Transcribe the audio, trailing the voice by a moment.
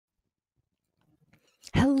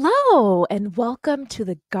Hello, and welcome to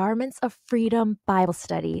the Garments of Freedom Bible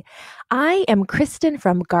Study. I am Kristen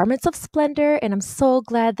from Garments of Splendor, and I'm so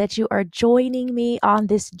glad that you are joining me on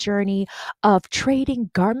this journey of trading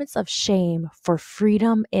garments of shame for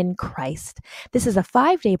freedom in Christ. This is a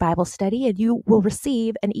 5-day Bible study, and you will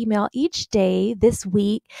receive an email each day this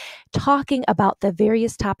week talking about the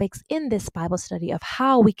various topics in this Bible study of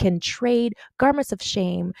how we can trade garments of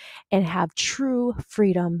shame and have true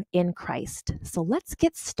freedom in Christ. So let's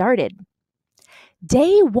get started.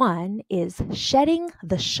 Day 1 is shedding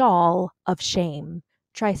the shawl of shame.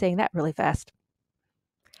 Try saying that really fast.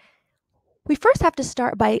 We first have to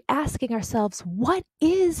start by asking ourselves, what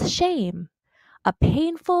is shame? A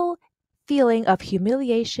painful feeling of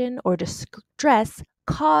humiliation or distress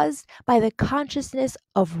caused by the consciousness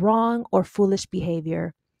of wrong or foolish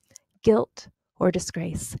behavior, guilt, or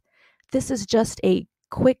disgrace. This is just a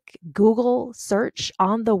quick Google search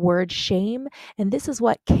on the word shame, and this is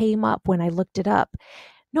what came up when I looked it up.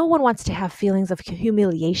 No one wants to have feelings of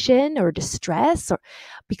humiliation or distress or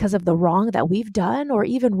because of the wrong that we've done or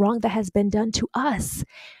even wrong that has been done to us.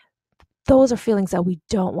 Those are feelings that we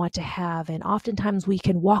don't want to have, and oftentimes we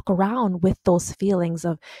can walk around with those feelings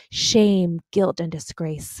of shame, guilt, and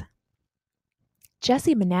disgrace.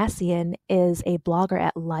 Jessie Manassian is a blogger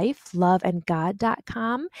at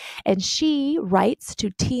lifeloveandgod.com, and she writes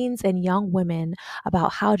to teens and young women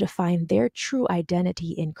about how to find their true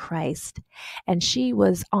identity in Christ. And she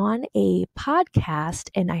was on a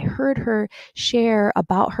podcast, and I heard her share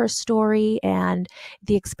about her story and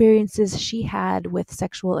the experiences she had with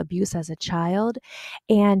sexual abuse as a child,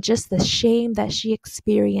 and just the shame that she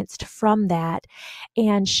experienced from that.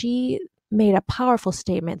 And she made a powerful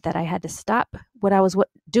statement that I had to stop what I was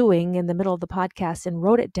doing in the middle of the podcast and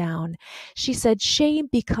wrote it down. She said, shame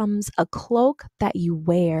becomes a cloak that you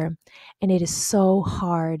wear, and it is so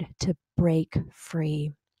hard to break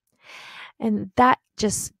free. And that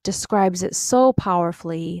just describes it so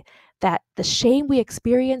powerfully, that the shame we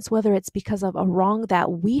experience, whether it's because of a wrong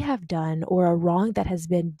that we have done or a wrong that has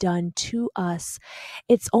been done to us,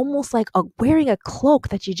 it's almost like wearing a cloak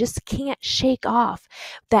that you just can't shake off,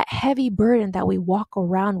 that heavy burden that we walk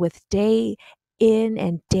around with day in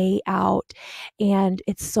and day out. And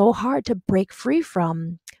it's so hard to break free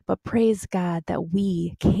from. But praise God that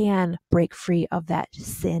we can break free of that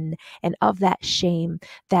sin and of that shame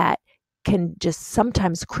that can just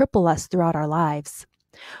sometimes cripple us throughout our lives.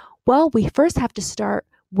 Well, we first have to start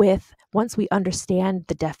with, once we understand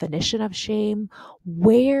the definition of shame,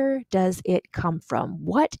 where does it come from?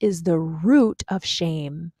 What is the root of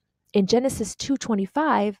shame? In Genesis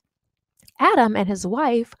 2:25, Adam and his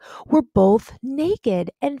wife were both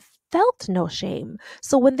naked and felt no shame.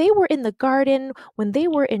 So when they were in the garden, when they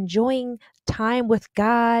were enjoying time with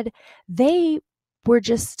God, they were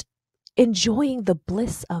just enjoying the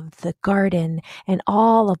bliss of the garden and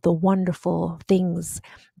all of the wonderful things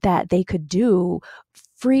that they could do,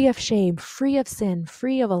 free of shame, free of sin,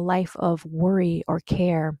 free of a life of worry or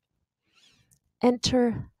care.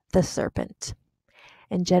 Enter the serpent.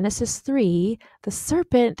 In Genesis 3, the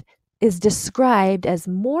serpent is described as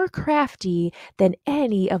more crafty than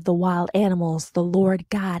any of the wild animals the Lord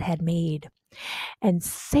God had made. And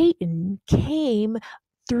Satan came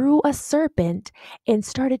through a serpent and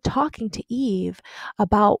started talking to Eve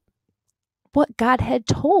about what God had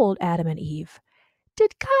told Adam and Eve.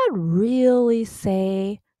 Did God really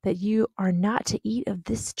say that you are not to eat of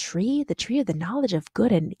this tree, the tree of the knowledge of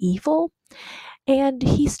good and evil? And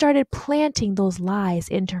he started planting those lies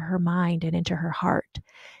into her mind and into her heart,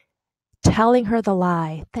 telling her the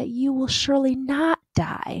lie that you will surely not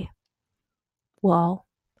die. Well,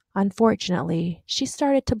 unfortunately, she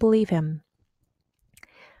started to believe him.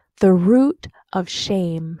 The root of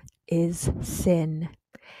shame is sin.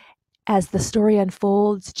 As the story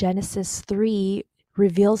unfolds, Genesis 3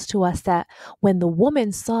 reveals to us that when the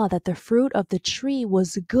woman saw that the fruit of the tree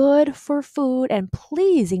was good for food and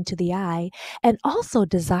pleasing to the eye, and also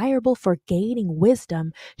desirable for gaining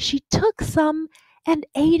wisdom, she took some and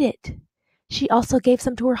ate it. She also gave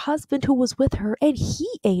some to her husband who was with her, and he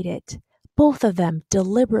ate it. Both of them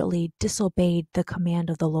deliberately disobeyed the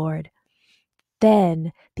command of the Lord.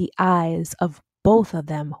 Then the eyes of both of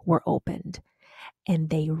them were opened, and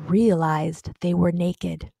they realized they were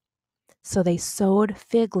naked. So they sewed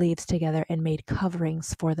fig leaves together and made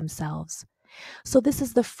coverings for themselves. So this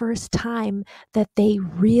is the first time that they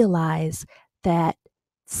realize that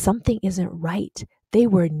something isn't right. They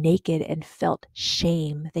were naked and felt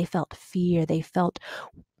shame. They felt fear. They felt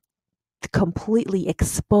completely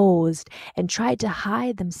exposed and tried to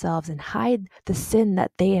hide themselves and hide the sin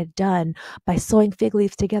that they had done by sewing fig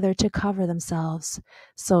leaves together to cover themselves.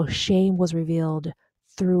 So shame was revealed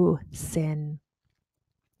through sin.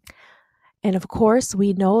 And of course,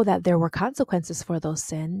 we know that there were consequences for those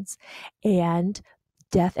sins, and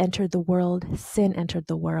death entered the world, sin entered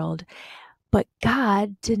the world. But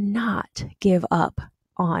God did not give up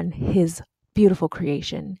on his beautiful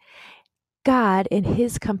creation. God, in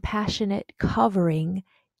his compassionate covering,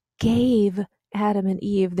 gave Adam and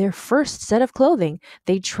Eve their first set of clothing.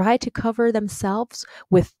 They tried to cover themselves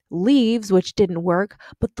with leaves, which didn't work,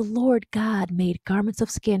 but the Lord God made garments of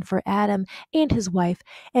skin for Adam and his wife,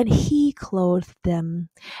 and he clothed them.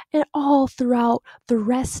 And all throughout the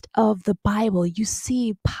rest of the Bible, you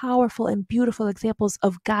see powerful and beautiful examples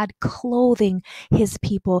of God clothing his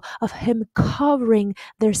people, of him covering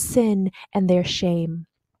their sin and their shame.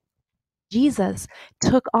 Jesus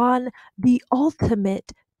took on the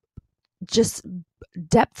ultimate just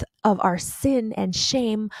depth of our sin and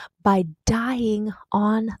shame by dying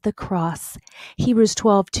on the cross. Hebrews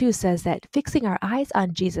 12:2 says that fixing our eyes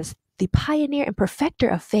on Jesus, the pioneer and perfecter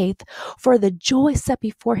of faith, for the joy set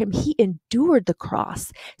before him, he endured the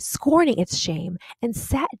cross, scorning its shame, and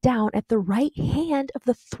sat down at the right hand of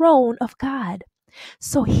the throne of God.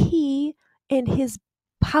 So he, in his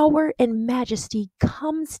power and majesty,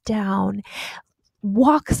 comes down,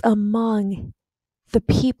 walks among the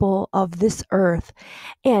people of this earth,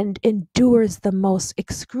 and endures the most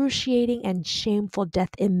excruciating and shameful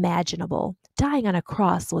death imaginable. Dying on a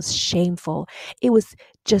cross was shameful. It was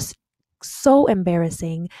just so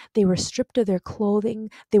embarrassing. They were stripped of their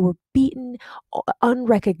clothing. They were beaten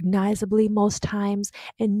unrecognizably most times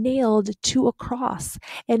and nailed to a cross.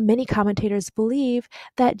 And many commentators believe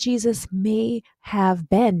that Jesus may have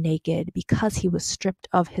been naked because he was stripped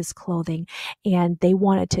of his clothing, and they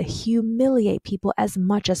wanted to humiliate people as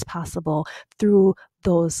much as possible through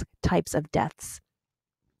those types of deaths.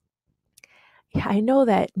 Yeah, I know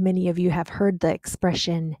that many of you have heard the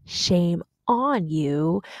expression shame on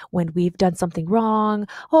you when we've done something wrong.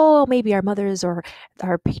 Oh, maybe our mothers or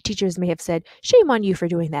our teachers may have said, shame on you for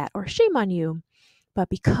doing that, or shame on you. But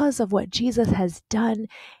because of what Jesus has done,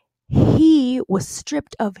 he was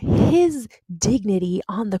stripped of his dignity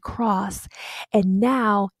on the cross, and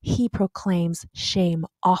now he proclaims, shame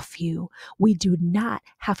off you. We do not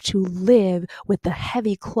have to live with the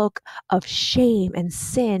heavy cloak of shame and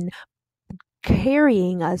sin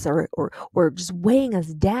carrying us or just weighing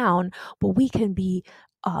us down, but we can be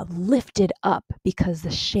lifted up because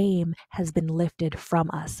the shame has been lifted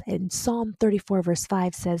from us. And Psalm 34 verse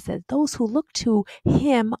 5 says that those who look to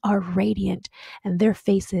him are radiant and their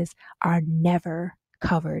faces are never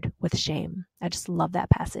covered with shame. I just love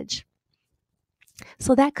that passage.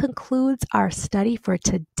 So that concludes our study for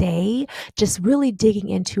today, just really digging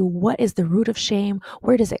into what is the root of shame,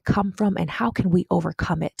 where does it come from, and how can we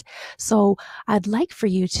overcome it. So I'd like for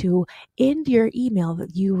you to, in your email,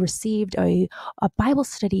 that you received a Bible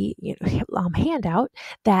study handout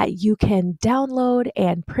that you can download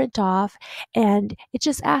and print off. And it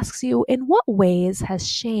just asks you, in what ways has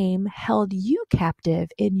shame held you captive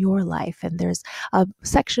in your life? And there's a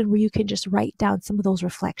section where you can just write down some of those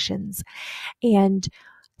reflections. And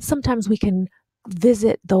sometimes we can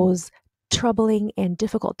visit those troubling and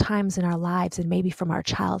difficult times in our lives, and maybe from our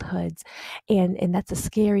childhoods. And that's a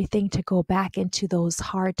scary thing, to go back into those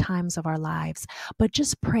hard times of our lives. But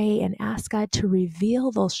just pray and ask God to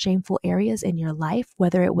reveal those shameful areas in your life,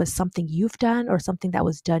 whether it was something you've done or something that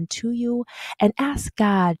was done to you, and ask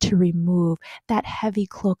God to remove that heavy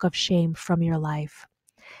cloak of shame from your life.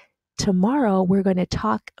 Tomorrow, we're going to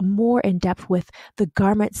talk more in depth with the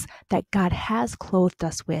garments that God has clothed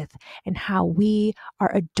us with and how we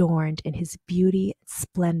are adorned in his beauty,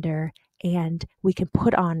 splendor, and we can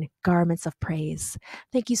put on garments of praise.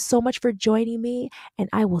 Thank you so much for joining me, and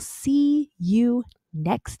I will see you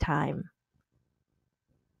next time.